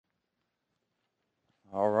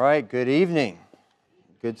All right, good evening.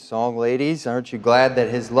 Good song, ladies. Aren't you glad that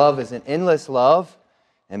His love is an endless love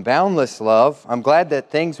and boundless love? I'm glad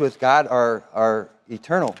that things with God are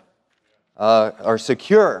eternal, are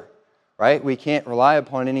secure, right? We can't rely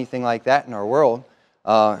upon anything like that in our world,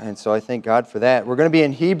 and so I thank God for that. We're going to be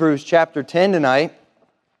in Hebrews chapter 10 tonight.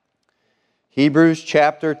 Hebrews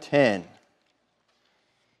chapter 10.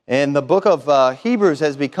 And the book of Hebrews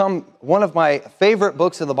has become one of my favorite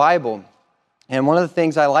books of the Bible. And one of the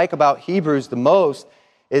things I like about Hebrews the most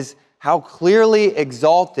is how clearly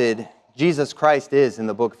exalted Jesus Christ is in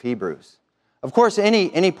the book of Hebrews. Of course,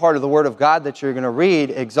 any part of the Word of God that you're going to read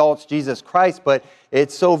exalts Jesus Christ, but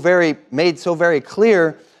it's made so very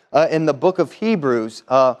clear in the book of Hebrews.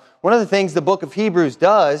 One of the things the book of Hebrews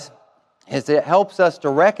does is it helps us to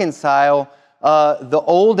reconcile the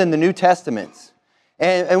Old and the New Testaments.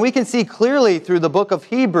 And we can see clearly through the book of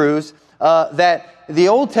Hebrews that the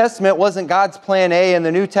Old Testament wasn't God's plan A and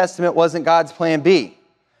the New Testament wasn't God's plan B.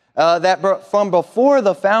 That from before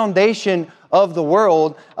the foundation of the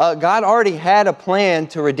world, God already had a plan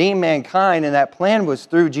to redeem mankind, and that plan was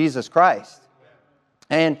through Jesus Christ.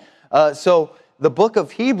 And so the book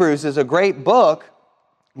of Hebrews is a great book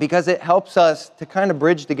because it helps us to kind of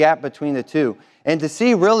bridge the gap between the two and to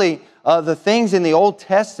see really the things in the Old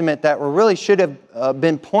Testament that really should have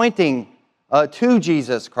been pointing to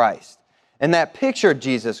Jesus Christ. And that pictured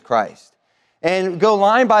Jesus Christ. And go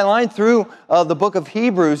line by line through the book of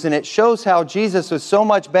Hebrews, and it shows how Jesus was so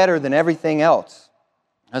much better than everything else.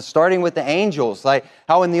 Starting with the angels, like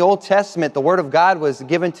how in the Old Testament the Word of God was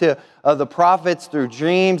given to the prophets through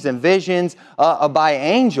dreams and visions by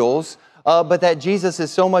angels, but that Jesus is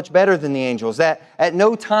so much better than the angels. That at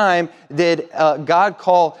no time did God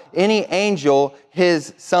call any angel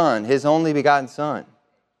His son, His only begotten Son.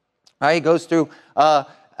 He goes through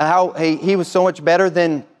how he was so much better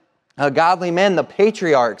than godly men, the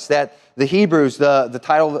patriarchs that the Hebrews, the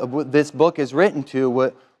title of this book is written to,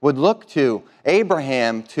 would look to.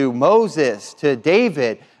 Abraham, to Moses, to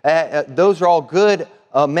David. Those are all good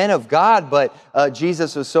men of God, but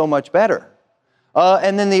Jesus was so much better.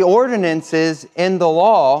 And then the ordinances in the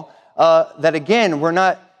law that, again, were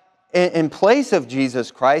not in place of Jesus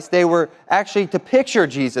Christ. They were actually to picture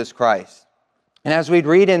Jesus Christ. And as we'd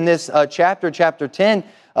read in this chapter 10,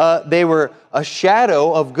 they were a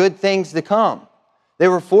shadow of good things to come. They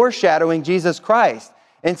were foreshadowing Jesus Christ.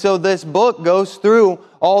 And so this book goes through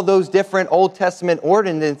all those different Old Testament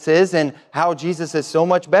ordinances and how Jesus is so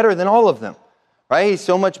much better than all of them. Right? He's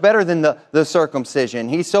so much better than the circumcision.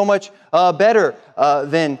 He's so much better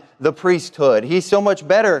than the priesthood. He's so much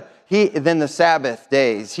better than the Sabbath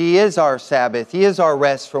days. He is our Sabbath. He is our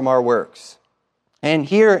rest from our works. And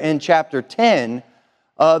here in chapter 10,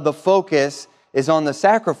 the focus is on the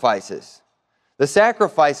sacrifices. The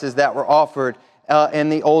sacrifices that were offered in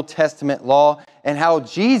the Old Testament law, and how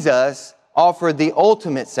Jesus offered the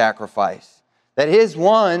ultimate sacrifice. That His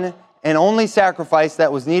one and only sacrifice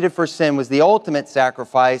that was needed for sin was the ultimate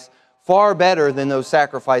sacrifice, far better than those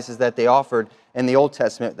sacrifices that they offered in the Old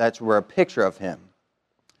Testament that were a picture of Him.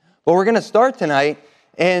 But we're going to start tonight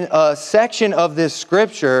in a section of this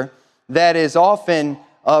scripture that is often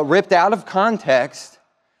ripped out of context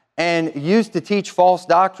and used to teach false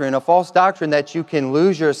doctrine, a false doctrine that you can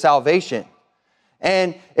lose your salvation.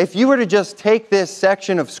 And if you were to just take this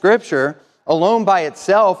section of Scripture alone by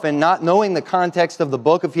itself and not knowing the context of the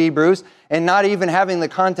book of Hebrews and not even having the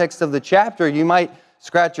context of the chapter, you might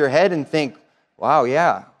scratch your head and think, wow,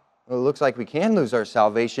 yeah, well, it looks like we can lose our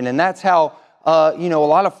salvation. And that's how a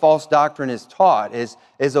lot of false doctrine is taught, is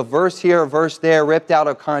a verse here, a verse there, ripped out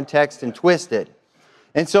of context and twisted.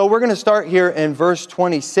 And so we're going to start here in verse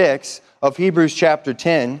 26 of Hebrews chapter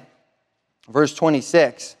 10, verse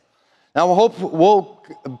 26. Now we'll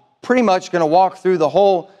pretty much going to walk through the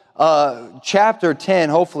whole chapter 10,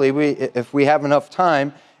 hopefully, if we have enough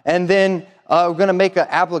time. And then we're going to make an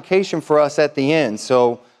application for us at the end.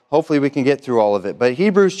 So hopefully we can get through all of it. But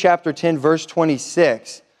Hebrews chapter 10, verse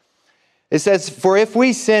 26, it says, "For if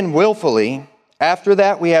we sin willfully, after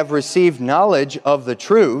that we have received knowledge of the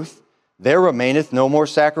truth, there remaineth no more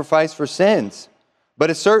sacrifice for sins,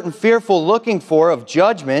 but a certain fearful looking for of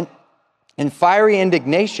judgment and fiery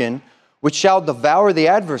indignation, which shall devour the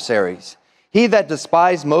adversaries. He that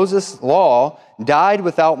despised Moses' law died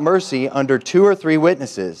without mercy under 2 or 3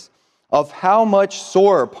 witnesses. Of how much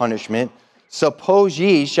sorer punishment, suppose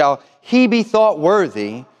ye, shall he be thought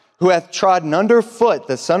worthy, who hath trodden under foot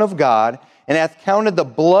the Son of God, and hath counted the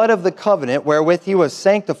blood of the covenant wherewith he was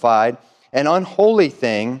sanctified an unholy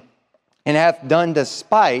thing, and hath done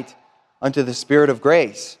despite unto the Spirit of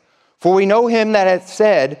grace. For we know him that hath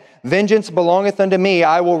said, Vengeance belongeth unto me,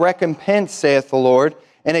 I will recompense, saith the Lord.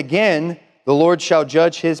 And again, the Lord shall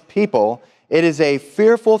judge his people. It is a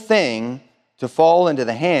fearful thing to fall into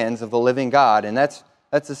the hands of the living God. And that's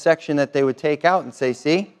a section that they would take out and say,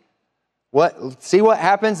 see what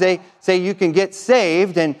happens? They say you can get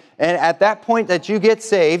saved, and at that point that you get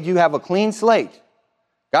saved, you have a clean slate.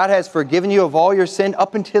 God has forgiven you of all your sin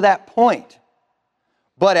up until that point.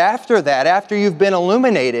 But after that, after you've been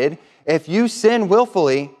illuminated, if you sin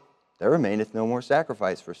willfully, there remaineth no more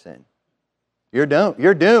sacrifice for sin. You're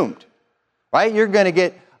doomed. Right? You're going to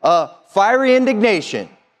get fiery indignation.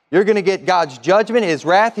 You're going to get God's judgment, His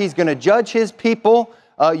wrath. He's going to judge His people.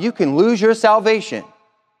 You can lose your salvation.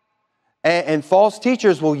 And false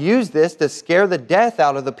teachers will use this to scare the death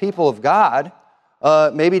out of the people of God,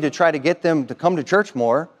 maybe to try to get them to come to church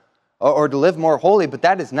more or to live more holy. But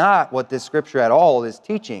that is not what this Scripture at all is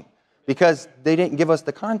teaching, because they didn't give us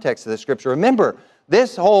the context of the Scripture. Remember,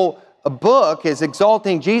 this whole book is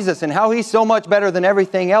exalting Jesus and how He's so much better than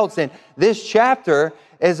everything else. And this chapter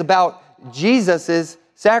is about Jesus'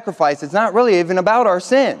 sacrifice. It's not really even about our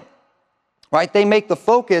sin. Right? They make the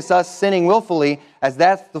focus, us sinning willfully, as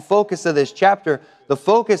that's the focus of this chapter. The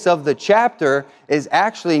focus of the chapter is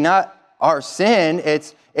actually not our sin.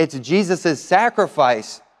 It's Jesus'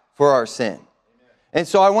 sacrifice for our sin. And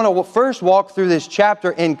so I want to first walk through this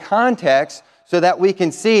chapter in context so that we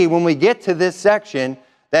can see when we get to this section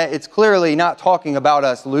that it's clearly not talking about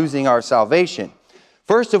us losing our salvation.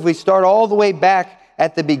 First, if we start all the way back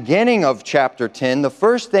at the beginning of chapter 10, the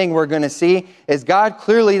first thing we're going to see is God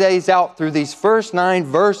clearly lays out through these first 9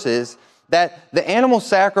 verses that the animal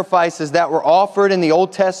sacrifices that were offered in the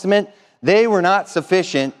Old Testament, they were not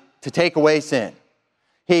sufficient to take away sin.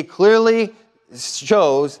 He clearly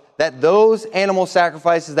shows that those animal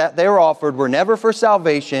sacrifices that they were offered were never for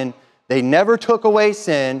salvation, they never took away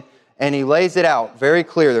sin, and He lays it out very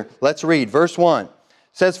clearly. Let's read. Verse 1.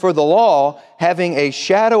 Says, For the law, having a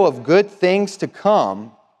shadow of good things to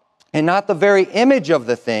come, and not the very image of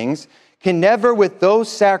the things, can never with those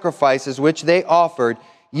sacrifices which they offered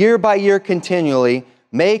year by year continually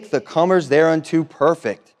make the comers thereunto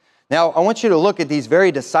perfect. Now, I want you to look at these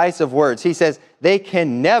very decisive words. He says, they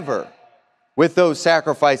can never with those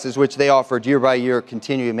sacrifices which they offered year by year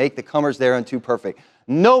continually make the comers thereunto perfect.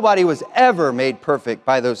 Nobody was ever made perfect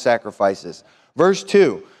by those sacrifices. Verse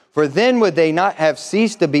 2. For then would they not have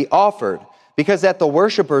ceased to be offered, because that the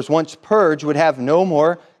worshippers, once purged, would have no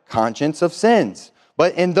more conscience of sins.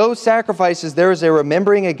 But in those sacrifices there is a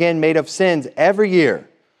remembering again made of sins every year.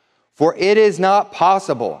 For it is not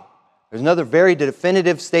possible. There's another very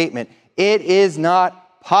definitive statement. It is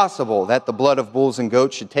not possible that the blood of bulls and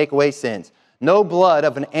goats should take away sins. No blood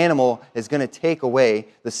of an animal is going to take away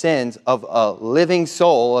the sins of a living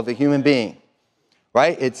soul of a human being.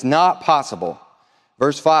 Right? It's not possible.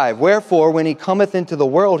 Verse 5, Wherefore, when He cometh into the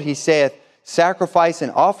world, He saith, Sacrifice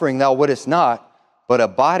and offering thou wouldest not, but a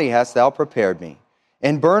body hast thou prepared me.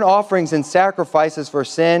 In burnt offerings and sacrifices for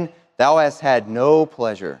sin, thou hast had no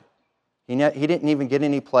pleasure. He didn't even get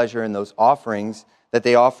any pleasure in those offerings that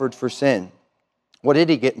they offered for sin. What did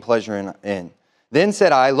He get pleasure in? Then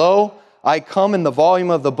said I, Lo, I come in the volume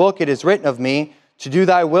of the book, it is written of me, to do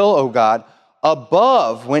thy will, O God.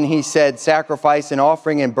 Above, when He said, Sacrifice and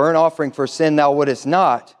offering and burnt offering for sin thou wouldest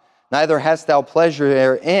not, neither hast thou pleasure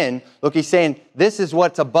therein. Look, He's saying, this is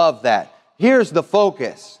what's above that. Here's the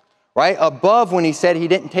focus, right? Above, when He said He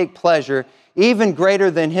didn't take pleasure, even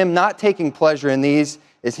greater than Him not taking pleasure in these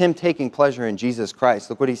is Him taking pleasure in Jesus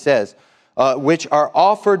Christ. Look what He says, which are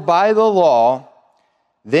offered by the law.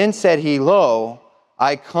 Then said He, Lo,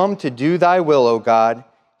 I come to do thy will, O God.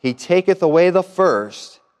 He taketh away the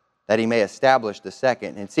first, that He may establish the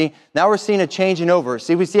second. And see, now we're seeing a changing over.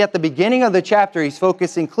 See, we see at the beginning of the chapter, He's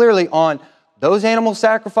focusing clearly on those animal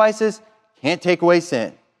sacrifices can't take away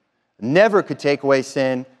sin. Never could take away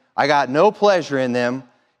sin. I got no pleasure in them.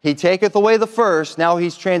 He taketh away the first. Now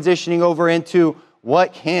He's transitioning over into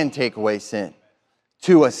what can take away sin.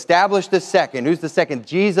 To establish the second. Who's the second?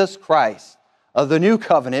 Jesus Christ, of the new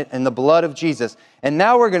covenant and the blood of Jesus. And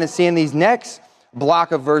now we're going to see in these next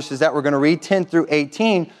block of verses that we're going to read, 10 through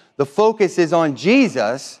 18, the focus is on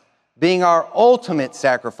Jesus being our ultimate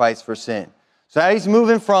sacrifice for sin. So now He's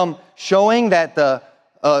moving from showing that the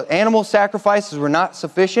animal sacrifices were not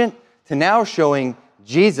sufficient to now showing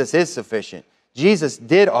Jesus is sufficient. Jesus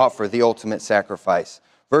did offer the ultimate sacrifice.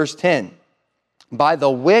 Verse 10, By the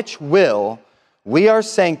which will we are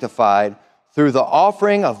sanctified through the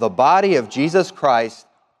offering of the body of Jesus Christ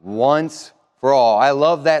once for all. I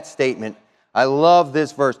love that statement. I love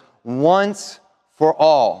this verse. Once for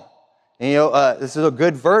all. And, this is a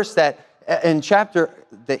good verse that in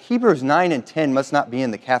that Hebrews 9 and 10 must not be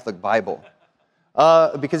in the Catholic Bible.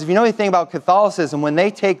 Because if you know anything about Catholicism, when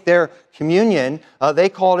they take their communion, they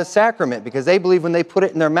call it a sacrament because they believe when they put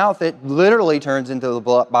it in their mouth, it literally turns into the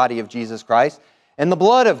body of Jesus Christ and the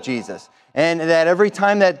blood of Jesus. And that every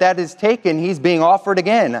time that is taken, He's being offered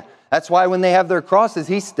again. That's why when they have their crosses,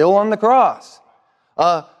 He's still on the cross.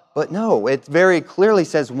 But no, it very clearly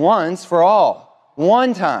says once for all.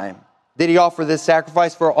 One time did He offer this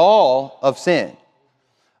sacrifice for all of sin.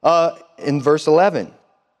 In verse 11,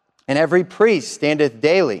 and every priest standeth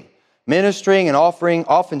daily, ministering and offering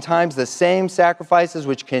oftentimes the same sacrifices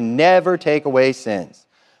which can never take away sins.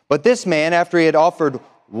 But this man, after he had offered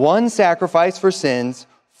one sacrifice for sins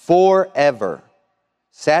forever,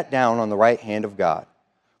 sat down on the right hand of God,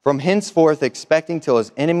 from henceforth expecting till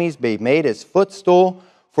his enemies be made his footstool.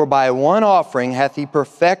 For by one offering hath He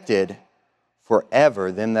perfected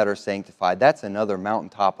forever them that are sanctified. That's another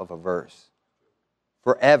mountaintop of a verse.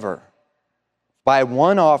 Forever. By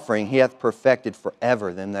one offering He hath perfected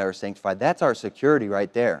forever them that are sanctified. That's our security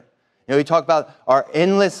right there. You know, we talk about our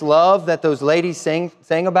endless love that those ladies sang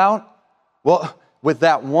about. Well, with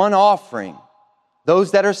that one offering,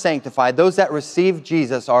 those that are sanctified, those that receive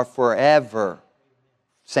Jesus are forever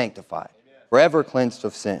sanctified, forever cleansed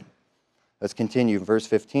of sin. Let's continue, verse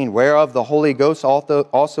 15. Whereof the Holy Ghost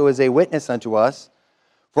also is a witness unto us.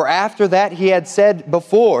 For after that He had said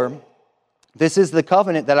before, this is the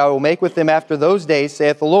covenant that I will make with them after those days,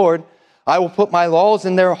 saith the Lord. I will put my laws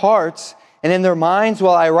in their hearts, and in their minds will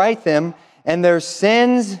I write them, and their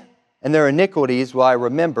sins and their iniquities will I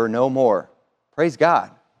remember no more. Praise God.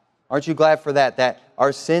 Aren't you glad for that? That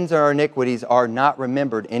our sins and our iniquities are not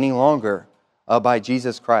remembered any longer by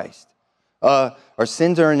Jesus Christ. Our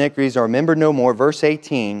sins and our iniquities are remembered no more. Verse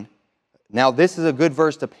 18. Now this is a good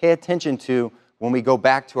verse to pay attention to when we go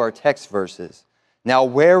back to our text verses. Now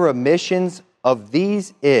where remissions of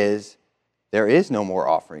these is, there is no more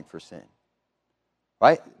offering for sin.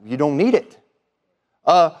 Right? You don't need it.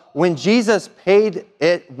 When Jesus paid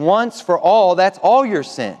it once for all, that's all your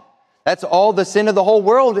sin. That's all the sin of the whole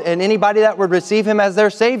world and anybody that would receive Him as their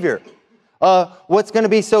Savior. What's going to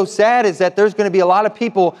be so sad is that there's going to be a lot of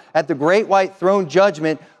people at the great white throne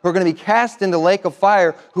judgment who are going to be cast into the lake of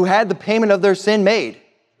fire who had the payment of their sin made.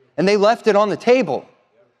 And they left it on the table.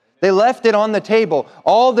 They left it on the table.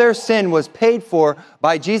 All their sin was paid for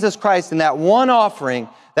by Jesus Christ in that one offering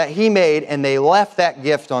that He made, and they left that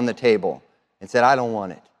gift on the table and said, I don't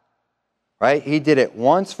want it. Right? He did it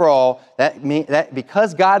once for all. That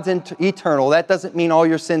because God's eternal, that doesn't mean all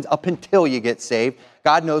your sins up until you get saved.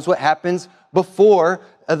 God knows what happens before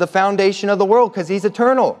the foundation of the world because He's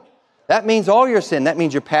eternal. That means all your sin. That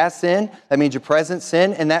means your past sin. That means your present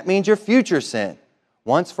sin. And that means your future sin.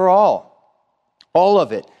 Once for all. All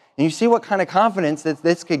of it. And you see what kind of confidence that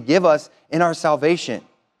this could give us in our salvation.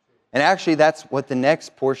 And actually, that's what the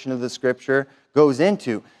next portion of the Scripture goes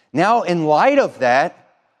into. Now, in light of that,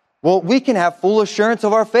 well, we can have full assurance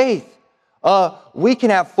of our faith. We can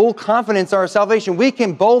have full confidence in our salvation. We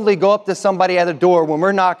can boldly go up to somebody at the door when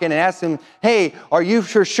we're knocking and ask them, hey, are you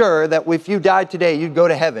for sure that if you died today, you'd go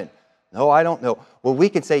to heaven? No, I don't know. Well, we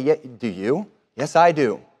can say, yeah, do you? Yes, I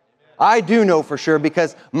do. I do know for sure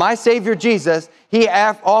because my Savior Jesus, He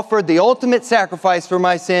offered the ultimate sacrifice for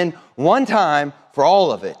my sin one time for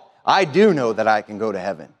all of it. I do know that I can go to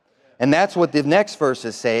heaven. And that's what the next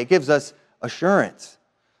verses say. It gives us assurance.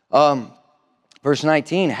 Verse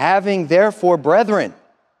 19, having therefore, brethren,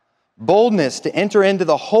 boldness to enter into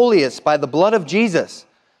the holiest by the blood of Jesus,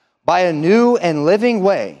 by a new and living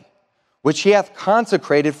way, which He hath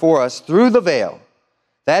consecrated for us through the veil,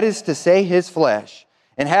 that is to say, His flesh,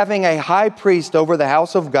 and having a high priest over the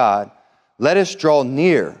house of God, let us draw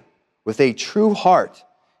near with a true heart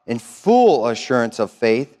in full assurance of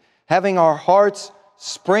faith, having our hearts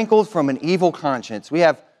sprinkled from an evil conscience. We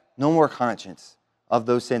have no more conscience of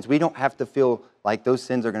those sins. We don't have to feel like those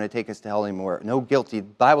sins are going to take us to hell anymore. No guilty. The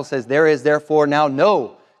Bible says, there is therefore now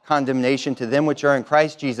no condemnation to them which are in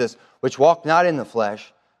Christ Jesus, which walk not in the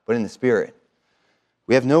flesh, but in the Spirit.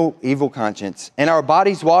 We have no evil conscience. And our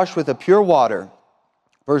bodies washed with a pure water.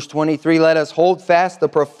 Verse 23, let us hold fast the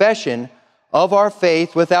profession of our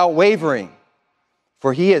faith without wavering.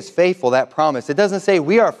 For He is faithful, that promise. It doesn't say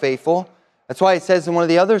we are faithful. That's why it says in one of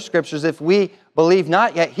the other scriptures, if we believe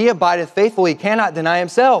not, yet He abideth faithful, He cannot deny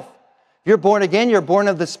Himself. If you're born again, you're born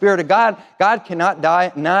of the Spirit of God. God cannot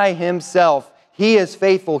deny Himself. He is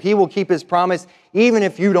faithful. He will keep His promise. Even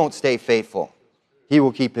if you don't stay faithful, He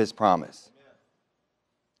will keep His promise.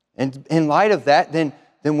 And in light of that, then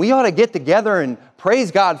then we ought to get together and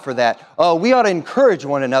praise God for that. We ought to encourage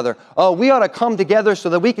one another. We ought to come together so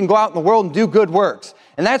that we can go out in the world and do good works.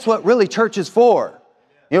 And that's what really church is for.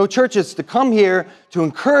 You know, church is to come here to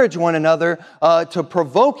encourage one another, to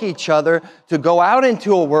provoke each other, to go out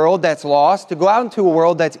into a world that's lost, to go out into a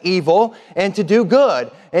world that's evil, and to do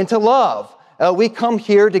good and to love. We come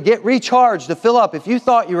here to get recharged, to fill up. If you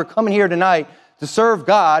thought you were coming here tonight to serve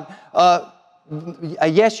God,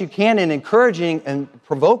 yes, you can in encouraging and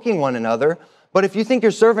provoking one another. But if you think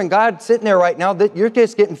you're serving God sitting there right now, that you're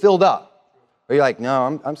just getting filled up. Or you're like,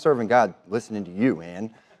 no, I'm serving God listening to you,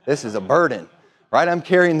 man. This is a burden, right? I'm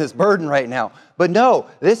carrying this burden right now. But no,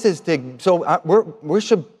 this is we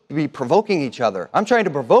should be provoking each other. I'm trying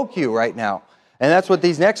to provoke you right now. And that's what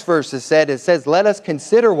these next verses said. It says, let us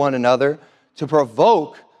consider one another to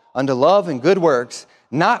provoke unto love and good works,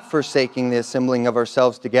 not forsaking the assembling of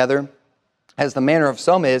ourselves together, as the manner of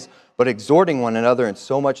some is, but exhorting one another, and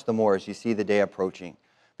so much the more as you see the day approaching.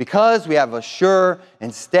 Because we have a sure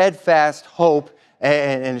and steadfast hope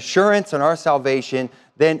and assurance in our salvation,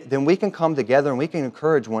 then we can come together and we can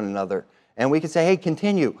encourage one another. And we can say, hey,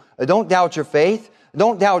 continue. Don't doubt your faith.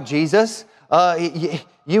 Don't doubt Jesus.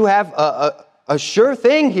 You have a sure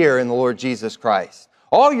thing here in the Lord Jesus Christ.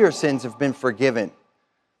 All your sins have been forgiven.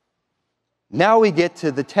 Now we get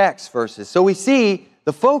to the text verses. So we see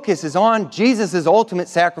the focus is on Jesus' ultimate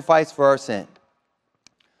sacrifice for our sin.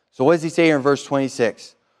 So what does he say here in verse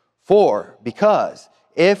 26? Because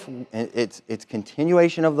if, it's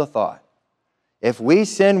continuation of the thought, if we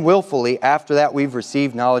sin willfully, after that we've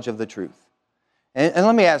received knowledge of the truth. And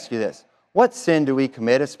let me ask you this. What sin do we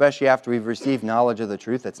commit, especially after we've received knowledge of the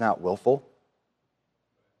truth, that's not willful?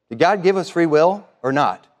 Did God give us free will or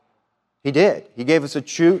not? He did. He gave us a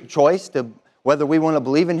choice to whether we want to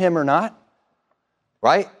believe in Him or not.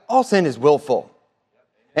 Right? All sin is willful.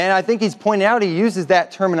 And I think he's pointing out, he uses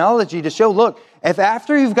that terminology to show, look, if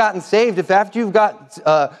after you've gotten saved, if after you've got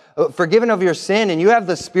forgiven of your sin and you have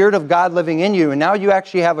the Spirit of God living in you, and now you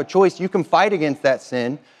actually have a choice, you can fight against that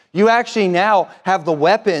sin. You actually now have the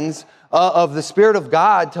weapons of the Spirit of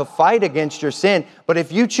God to fight against your sin. But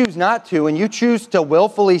if you choose not to, and you choose to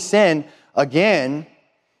willfully sin again,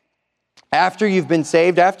 after you've been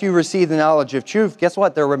saved, after you receive the knowledge of truth, guess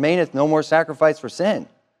what? There remaineth no more sacrifice for sin.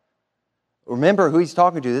 Remember who he's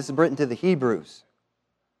talking to. This is written to the Hebrews,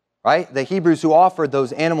 right? The Hebrews who offered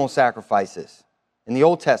those animal sacrifices in the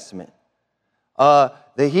Old Testament. The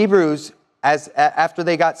Hebrews, after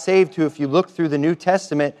they got saved, who, if you look through the New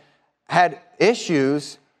Testament, had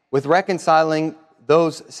issues with reconciling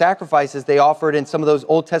those sacrifices they offered in some of those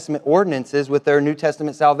Old Testament ordinances with their New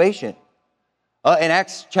Testament salvation. In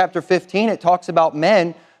Acts chapter 15, it talks about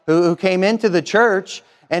men who came into the church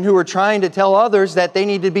and who were trying to tell others that they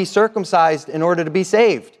needed to be circumcised in order to be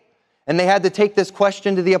saved. And they had to take this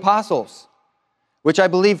question to the apostles, which I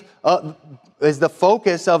believe is the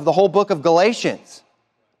focus of the whole book of Galatians,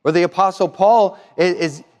 where the apostle Paul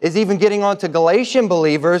is even getting on to Galatian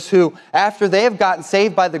believers who, after they have gotten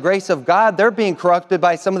saved by the grace of God, they're being corrupted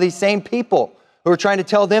by some of these same people who are trying to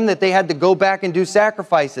tell them that they had to go back and do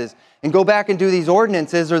sacrifices and go back and do these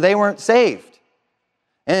ordinances or they weren't saved.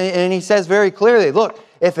 And he says very clearly, look,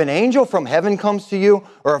 if an angel from heaven comes to you,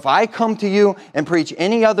 or if I come to you and preach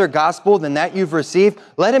any other gospel than that you've received,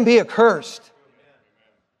 let him be accursed.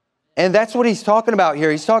 And that's what he's talking about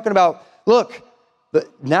here. He's talking about, look,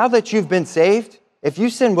 now that you've been saved, if you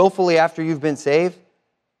sin willfully after you've been saved,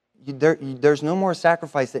 there's no more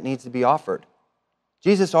sacrifice that needs to be offered.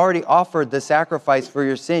 Jesus already offered the sacrifice for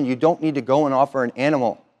your sin. You don't need to go and offer an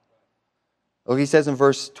animal. Well, he says in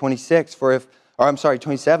verse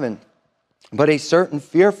 27, but a certain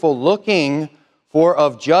fearful looking for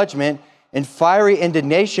of judgment and fiery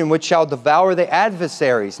indignation which shall devour the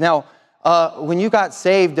adversaries. Now, when you got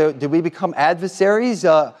saved, did we become adversaries?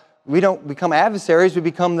 We don't become adversaries, we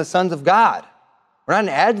become the sons of God. We're not an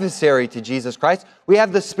adversary to Jesus Christ. We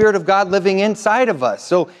have the Spirit of God living inside of us.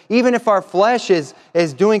 So even if our flesh is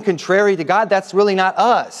doing contrary to God, that's really not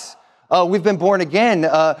us. We've been born again.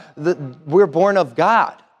 We're born of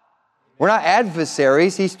God. We're not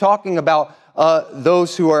adversaries. He's talking about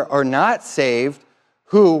those who are not saved,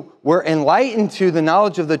 who were enlightened to the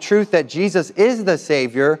knowledge of the truth that Jesus is the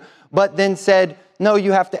Savior, but then said, no,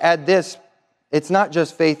 you have to add this. It's not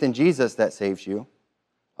just faith in Jesus that saves you.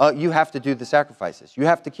 You have to do the sacrifices. You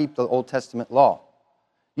have to keep the Old Testament law.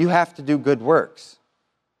 You have to do good works.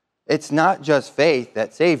 It's not just faith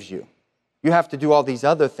that saves you. You have to do all these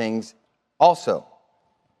other things also.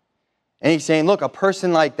 And he's saying, look, a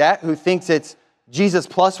person like that who thinks it's Jesus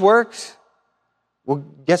plus works, well,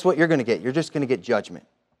 guess what you're going to get? You're just going to get judgment.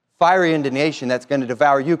 Fiery indignation that's going to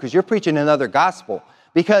devour you because you're preaching another gospel.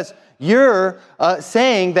 because you're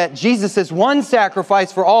saying that Jesus' one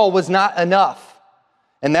sacrifice for all was not enough.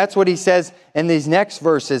 And that's what he says in these next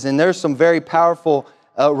verses. And there's some very powerful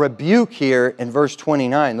rebuke here in verse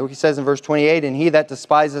 29. Look, he says in verse 28, "And he that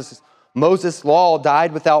despises Moses' law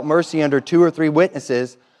died without mercy under 2 or 3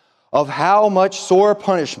 witnesses. Of how much sore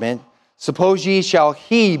punishment, suppose ye, shall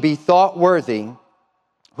he be thought worthy,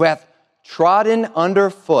 who hath trodden under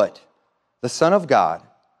foot the Son of God,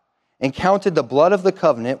 and counted the blood of the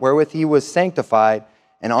covenant wherewith he was sanctified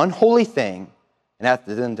an unholy thing, and hath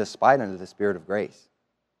done despite unto the Spirit of grace."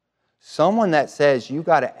 Someone that says you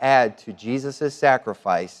got to add to Jesus'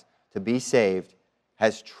 sacrifice to be saved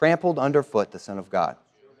has trampled underfoot the Son of God.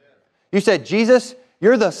 You said, Jesus,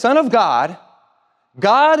 you're the Son of God.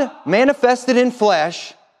 God manifested in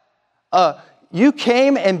flesh. You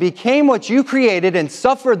came and became what you created and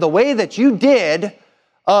suffered the way that you did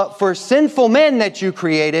for sinful men that you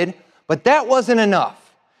created, but that wasn't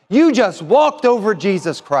enough. You just walked over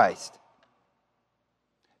Jesus Christ.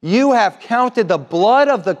 You have counted the blood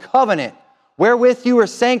of the covenant wherewith you were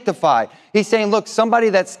sanctified. He's saying, look, somebody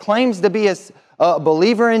that claims to be a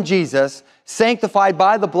believer in Jesus, sanctified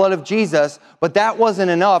by the blood of Jesus, but that wasn't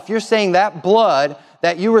enough. You're saying that blood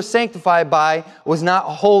that you were sanctified by was not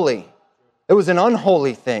holy. It was an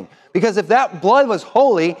unholy thing. Because if that blood was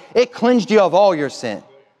holy, it cleansed you of all your sin.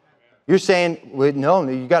 You're saying, well, no,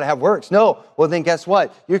 you got to have works. No. Well, then guess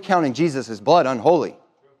what? You're counting Jesus' blood unholy.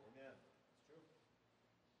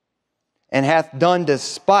 And hath done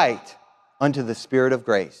despite unto the Spirit of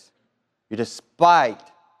grace. You despite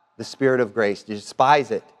the Spirit of grace. You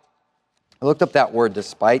despise it. I looked up that word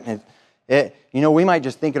despite, and we might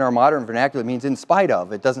just think in our modern vernacular it means in spite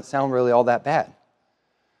of. It doesn't sound really all that bad.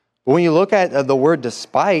 But when you look at the word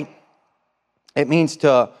despite, it means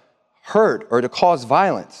to hurt or to cause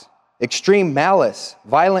violence, extreme malice,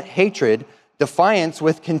 violent hatred, defiance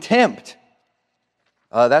with contempt.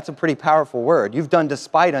 That's a pretty powerful word. You've done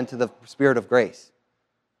despite unto the Spirit of grace.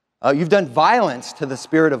 You've done violence to the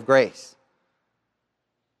Spirit of grace.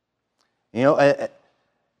 And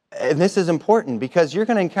this is important because you're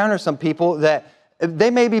going to encounter some people that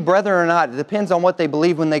they may be brethren or not. It depends on what they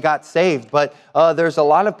believe when they got saved. But there's a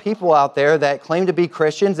lot of people out there that claim to be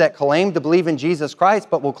Christians, that claim to believe in Jesus Christ,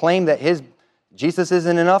 but will claim that Jesus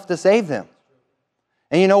isn't enough to save them.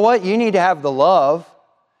 And you know what? You need to have the love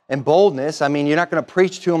and boldness. I mean, you're not going to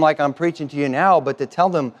preach to them like I'm preaching to you now, but to tell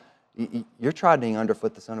them, you're trotting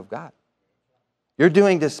underfoot the Son of God. You're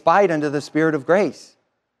doing despite unto the Spirit of grace.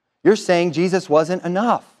 You're saying Jesus wasn't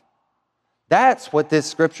enough. That's what this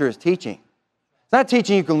scripture is teaching. It's not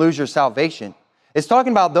teaching you can lose your salvation. It's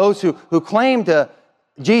talking about those who claim to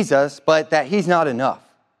Jesus, but that He's not enough.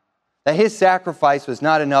 That His sacrifice was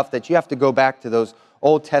not enough, that you have to go back to those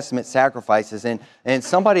Old Testament sacrifices. And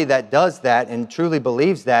somebody that does that and truly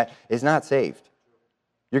believes that is not saved.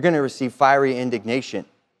 You're going to receive fiery indignation.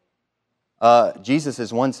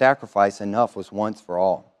 Jesus' one sacrifice enough was once for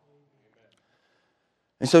all.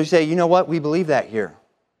 And so you say, you know what? We believe that here.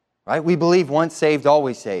 Right? We believe once saved,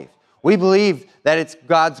 always saved. We believe that it's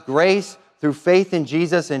God's grace through faith in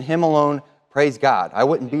Jesus and Him alone. Praise God. I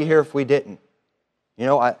wouldn't be here if we didn't.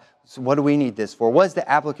 So what do we need this for? What's the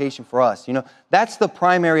application for us? That's the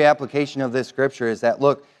primary application of this scripture is that,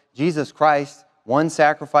 look, Jesus Christ, one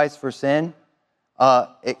sacrifice for sin,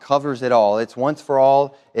 it covers it all. It's once for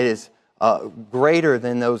all. It is greater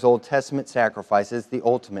than those Old Testament sacrifices, the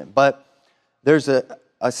ultimate. But there's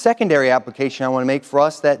a secondary application I want to make for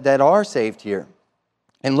us that are saved here.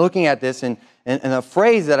 And looking at this, and a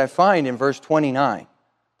phrase that I find in verse 29,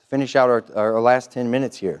 to finish out our last 10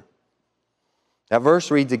 minutes here. That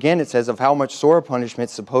verse reads again, it says, "Of how much sore punishment,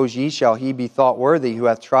 suppose ye, shall he be thought worthy, who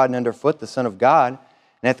hath trodden under foot the Son of God,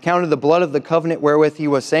 and hath counted the blood of the covenant wherewith he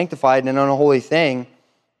was sanctified an unholy thing,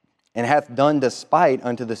 and hath done despite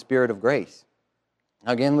unto the Spirit of grace."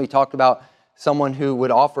 Again, we talked about someone who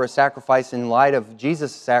would offer a sacrifice in light of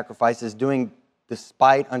Jesus' sacrifices doing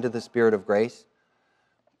despite unto the Spirit of grace.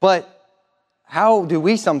 But how do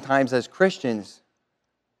we sometimes as Christians,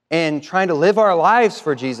 in trying to live our lives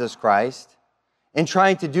for Jesus Christ, in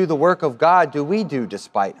trying to do the work of God, do we do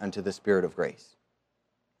despite unto the Spirit of grace?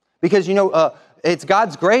 Because, it's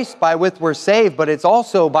God's grace by which we're saved, but it's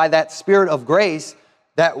also by that Spirit of grace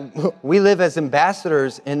that we live as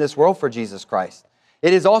ambassadors in this world for Jesus Christ.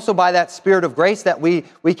 It is also by that Spirit of grace that we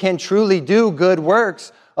can truly do good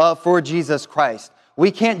works for Jesus Christ.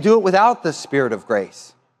 We can't do it without the Spirit of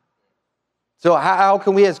grace. So how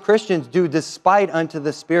can we as Christians do despite unto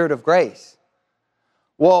the Spirit of grace?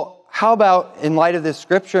 Well, how about in light of this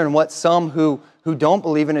scripture and what some who don't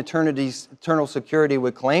believe in eternal security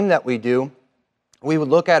would claim that we do, we would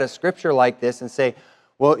look at a scripture like this and say,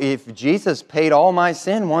 Well, if Jesus paid all my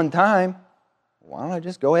sin one time, why don't I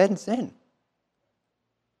just go ahead and sin?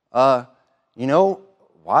 You know,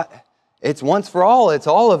 why? It's once for all. It's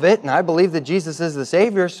all of it. And I believe that Jesus is the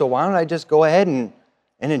Savior. So why don't I just go ahead and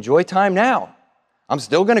enjoy time now? I'm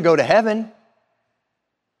still going to go to heaven.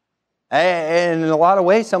 And in a lot of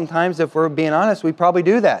ways, sometimes, if we're being honest, we probably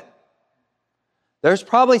do that. There's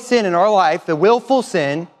probably sin in our life, the willful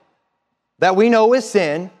sin that we know is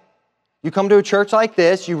sin. You come to a church like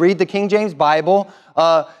this, you read the King James Bible,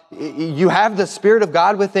 you have the Spirit of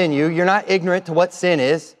God within you. You're not ignorant to what sin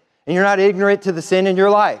is, and you're not ignorant to the sin in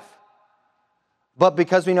your life. But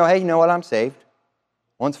because we know, hey, you know what, I'm saved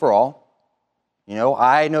once for all. You know,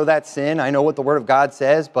 I know that sin. I know what the Word of God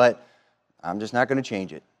says, but I'm just not going to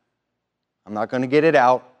change it. I'm not going to get it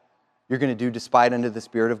out. You're going to do despite unto the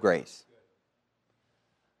Spirit of grace.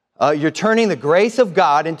 You're turning the grace of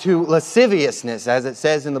God into lasciviousness, as it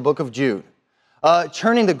says in the book of Jude.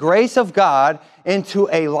 Turning the grace of God into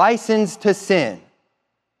a license to sin.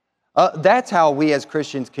 That's how we as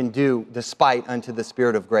Christians can do despite unto the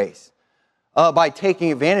Spirit of grace. By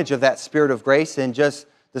taking advantage of that Spirit of grace and just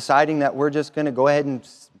deciding that we're just going to go ahead and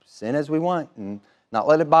sin as we want and not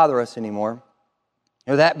let it bother us anymore.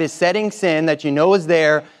 You know, that besetting sin that you know is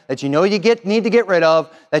there, that you know you need to get rid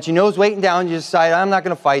of, that you know is waiting down, you decide, I'm not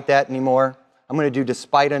going to fight that anymore. I'm going to do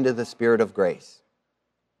despite unto the Spirit of grace.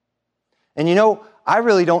 And you know, I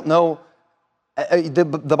really don't know.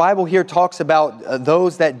 The Bible here talks about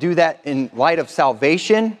those that do that in light of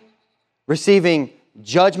salvation, receiving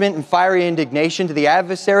judgment and fiery indignation to the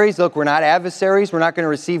adversaries. Look, we're not adversaries. We're not going to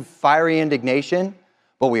receive fiery indignation,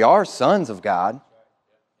 but we are sons of God.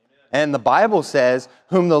 And the Bible says,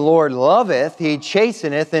 whom the Lord loveth, he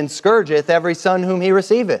chasteneth and scourgeth every son whom he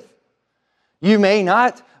receiveth. You may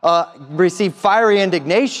not receive fiery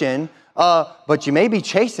indignation, but you may be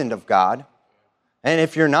chastened of God. And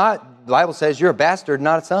if you're not, the Bible says you're a bastard,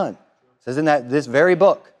 not a son. It says in this very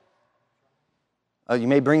book. You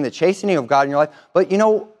may bring the chastening of God in your life. But you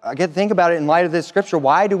know, I get to think about it in light of this scripture.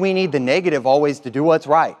 Why do we need the negative always to do what's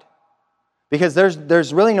right? Because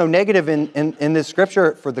there's really no negative in this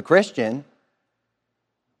scripture for the Christian.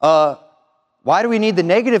 Why do we need the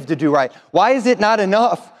negative to do right? Why is it not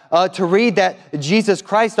enough to read that Jesus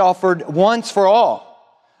Christ offered once for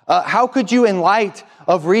all? How could you, in light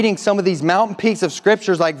of reading some of these mountain peaks of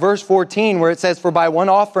scriptures like verse 14 where it says, for by one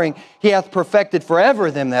offering he hath perfected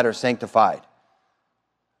forever them that are sanctified.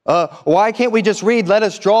 Why can't we just read, let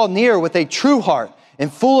us draw near with a true heart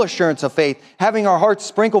and full assurance of faith, having our hearts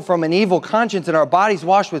sprinkled from an evil conscience and our bodies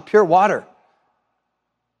washed with pure water?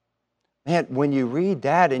 Man, when you read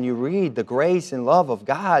that and you read the grace and love of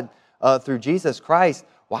God through Jesus Christ,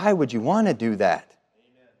 why would you want to do that?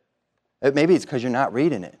 Amen. Maybe it's because you're not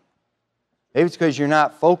reading it. Maybe it's because you're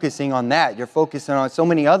not focusing on that. You're focusing on so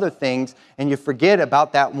many other things and you forget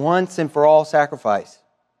about that once and for all sacrifice.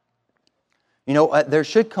 You know, there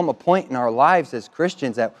should come a point in our lives as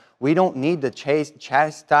Christians that we don't need the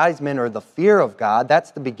chastisement or the fear of God.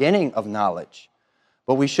 That's the beginning of knowledge.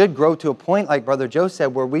 But we should grow to a point, like Brother Joe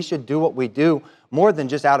said, where we should do what we do more than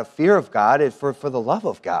just out of fear of God, it's for the love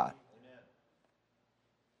of God.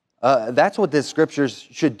 That's what this scriptures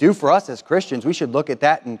should do for us as Christians. We should look at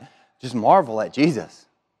that and just marvel at Jesus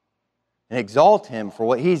and exalt Him for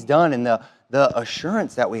what He's done and the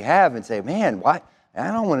assurance that we have and say, man, why? I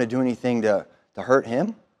don't want to do anything to hurt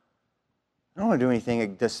Him. I don't want to do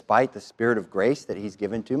anything despite the Spirit of grace that He's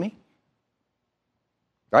given to me.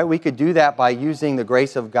 Right? We could do that by using the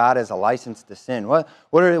grace of God as a license to sin.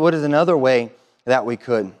 What is another way that we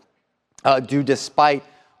could do despite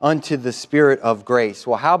unto the Spirit of grace?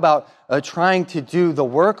 Well, how about trying to do the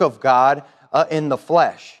work of God in the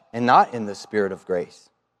flesh and not in the Spirit of grace?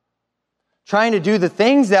 Trying to do the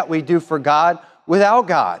things that we do for God without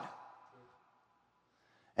God.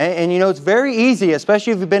 And you know, it's very easy,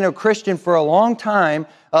 especially if you've been a Christian for a long time,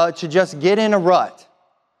 to just get in a rut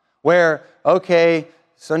where, okay,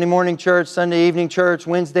 Sunday morning church, Sunday evening church,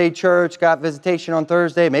 Wednesday church, got visitation on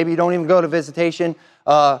Thursday. Maybe you don't even go to visitation.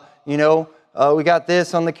 We got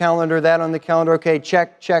this on the calendar, that on the calendar. Okay,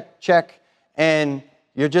 check, check, check. And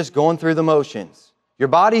you're just going through the motions. Your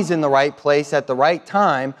body's in the right place at the right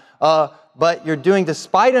time, but you're doing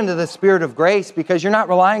despite unto the Spirit of grace because you're not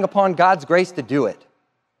relying upon God's grace to do it.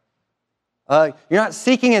 You're not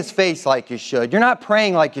seeking His face like you should. You're not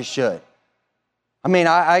praying like you should. I mean,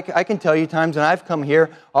 I can tell you times when I've come here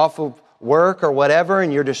off of work or whatever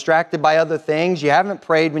and you're distracted by other things. You haven't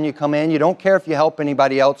prayed when you come in. You don't care if you help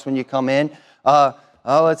anybody else when you come in.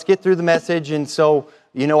 Let's get through the message. And so,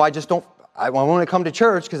 you know, I want to come to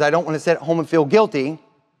church because I don't want to sit at home and feel guilty,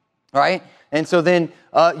 right? And so then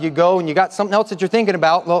you go and you got something else that you're thinking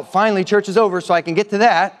about. Well, finally, church is over, so I can get to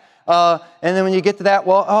that. And then when you get to that,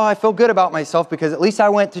 well, I feel good about myself because at least I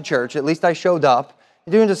went to church. At least I showed up.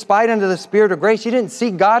 You're doing despite unto the Spirit of grace. You didn't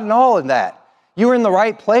seek God in all of that. You were in the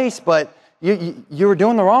right place, but you were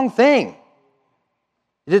doing the wrong thing.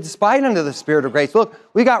 You did despite unto the Spirit of grace. Look,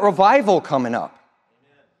 we got revival coming up.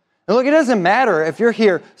 And look, it doesn't matter if you're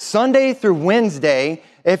here Sunday through Wednesday,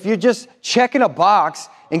 if you're just checking a box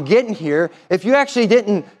and getting here, if you actually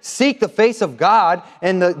didn't seek the face of God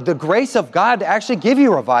and the grace of God to actually give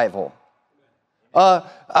you revival.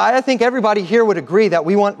 I think everybody here would agree that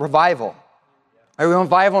we want revival. We want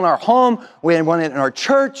revival in our home. We want it in our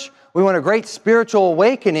church. We want a great spiritual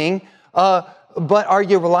awakening. But are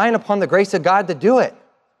you relying upon the grace of God to do it?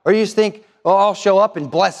 Or you just think, oh, I'll show up and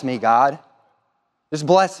bless me, God. Just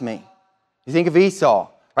bless me. You think of Esau,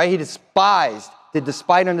 right? He did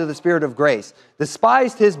despite unto the Spirit of grace.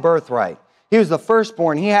 Despised his birthright. He was the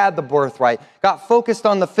firstborn. He had the birthright. Got focused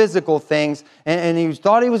on the physical things. And he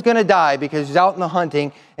thought he was going to die because he was out in the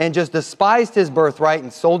hunting and just despised his birthright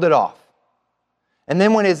and sold it off. And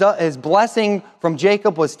then when his blessing from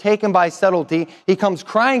Jacob was taken by subtlety, he comes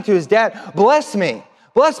crying to his dad, bless me.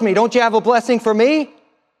 Bless me. Don't you have a blessing for me?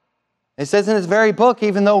 It says in his very book,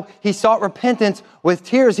 even though he sought repentance with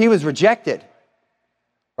tears, he was rejected.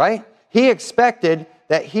 Right? He expected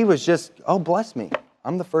that he was just, oh, bless me.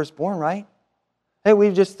 I'm the firstborn, right? Hey,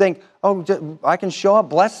 we just think, oh, I can show up.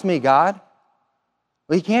 Bless me, God.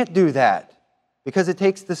 Well, he can't do that because it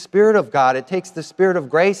takes the Spirit of God. It takes the Spirit of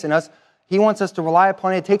grace in us. He wants us to rely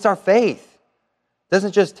upon it. It takes our faith. It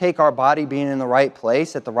doesn't just take our body being in the right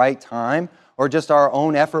place at the right time or just our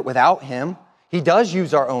own effort without Him. He does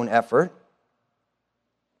use our own effort,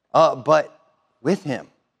 but with Him.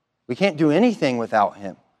 We can't do anything without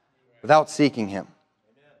Him, without seeking Him.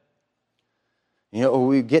 You know,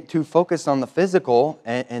 we get too focused on the physical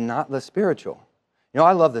and not the spiritual. You know,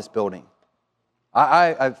 I love this building.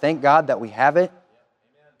 I thank God that we have it.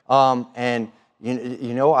 And,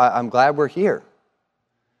 you know, I'm glad we're here.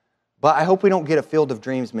 But I hope we don't get a Field of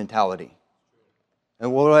Dreams mentality.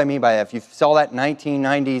 And what do I mean by that? If you saw that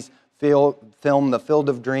 1990s film, The Field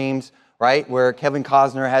of Dreams, right, where Kevin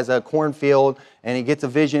Costner has a cornfield and he gets a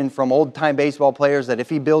vision from old-time baseball players that if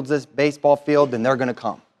he builds this baseball field, then they're going to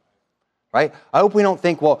come. Right? I hope we don't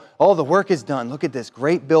think, well, oh, the work is done. Look at this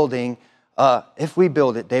great building. If we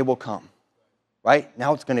build it, they will come. Right?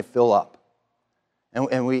 Now it's going to fill up.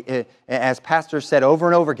 And we, as Pastor said over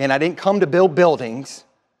and over again, I didn't come to build buildings.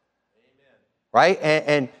 Right?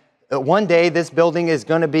 And one day this building is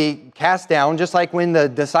going to be cast down, just like when the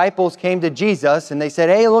disciples came to Jesus and they said,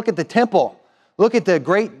 hey, look at the temple. Look at the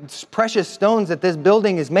great precious stones that this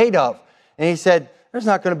building is made of. And he said, there's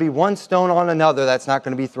not going to be one stone on another that's not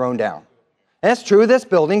going to be thrown down. And that's true of this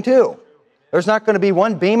building too. There's not going to be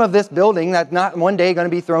one beam of this building that's not one day going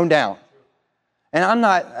to be thrown down. And I'm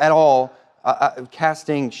not at all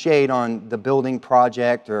casting shade on the building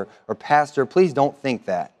project or pastor. Please don't think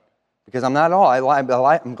that. Because I'm not at all.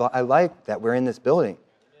 I like that we're in this building.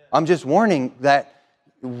 I'm just warning that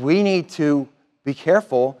we need to be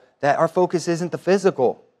careful that our focus isn't the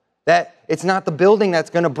physical. That it's not the building that's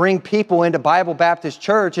going to bring people into Bible Baptist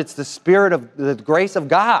Church. It's the Spirit of the grace of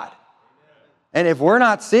God. And if we're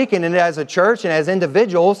not seeking it as a church and as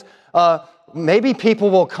individuals, maybe people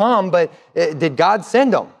will come, but did God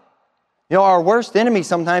send them? You know, our worst enemy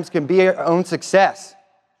sometimes can be our own success.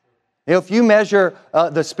 You know, if you measure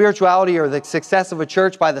the spirituality or the success of a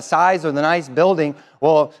church by the size or the nice building,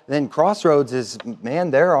 well, then Crossroads is, man,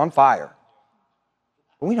 they're on fire.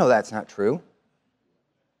 But we know that's not true.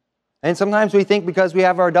 And sometimes we think because we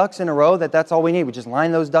have our ducks in a row that that's all we need. We just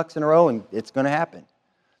line those ducks in a row and it's going to happen.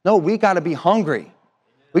 No, we got to be hungry.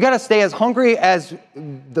 We got to stay as hungry as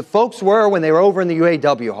the folks were when they were over in the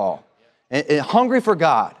UAW hall. And hungry for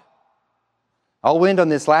God. I'll end on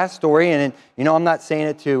this last story, and you know, I'm not saying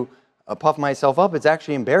it to puff myself up. It's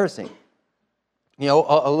actually embarrassing. You know,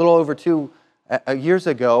 a little over 2 years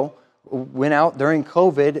ago, went out during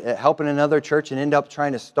COVID helping another church and ended up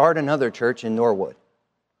trying to start another church in Norwood.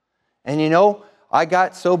 And you know, I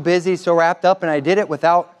got so busy, so wrapped up, and I did it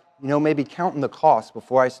without, you know, maybe counting the cost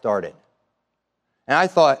before I started. And I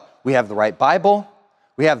thought, we have the right Bible,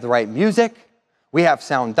 we have the right music, we have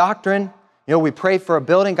sound doctrine. You know, we prayed for a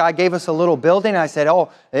building. God gave us a little building. I said, oh,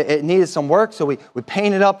 it needed some work. So we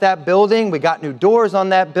painted up that building. We got new doors on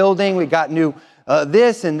that building. We got new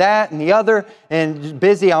this and that and the other. And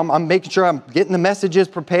busy, I'm making sure I'm getting the messages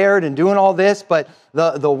prepared and doing all this. But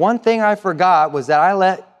the one thing I forgot was that I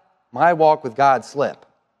let my walk with God slip.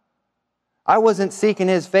 I wasn't seeking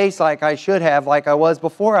His face like I should have, like I was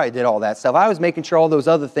before I did all that stuff. I was making sure all those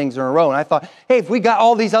other things are in a row. And I thought, hey, if we got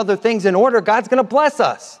all these other things in order, God's going to bless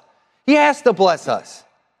us. He has to bless us.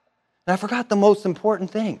 And I forgot the most important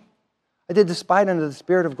thing. I did despite under the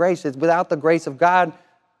Spirit of grace. It's without the grace of God,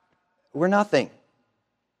 we're nothing.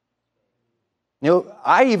 You know,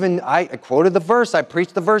 I quoted the verse. I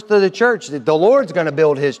preached the verse to the church that the Lord's going to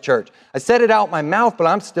build His church. I said it out my mouth, but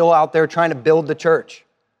I'm still out there trying to build the church.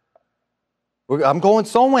 I'm going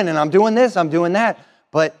soul winning, and I'm doing this, I'm doing that.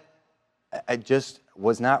 But I just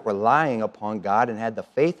was not relying upon God and had the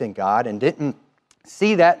faith in God and didn't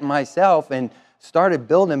see that in myself and started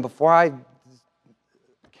building before I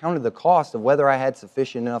counted the cost of whether I had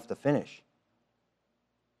sufficient enough to finish.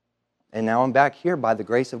 And now I'm back here by the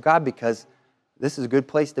grace of God because this is a good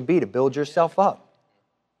place to be, to build yourself up.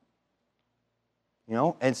 You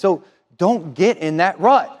know, and so don't get in that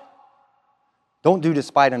rut. Don't do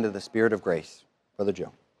despite under the Spirit of grace. Brother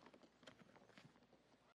Joe.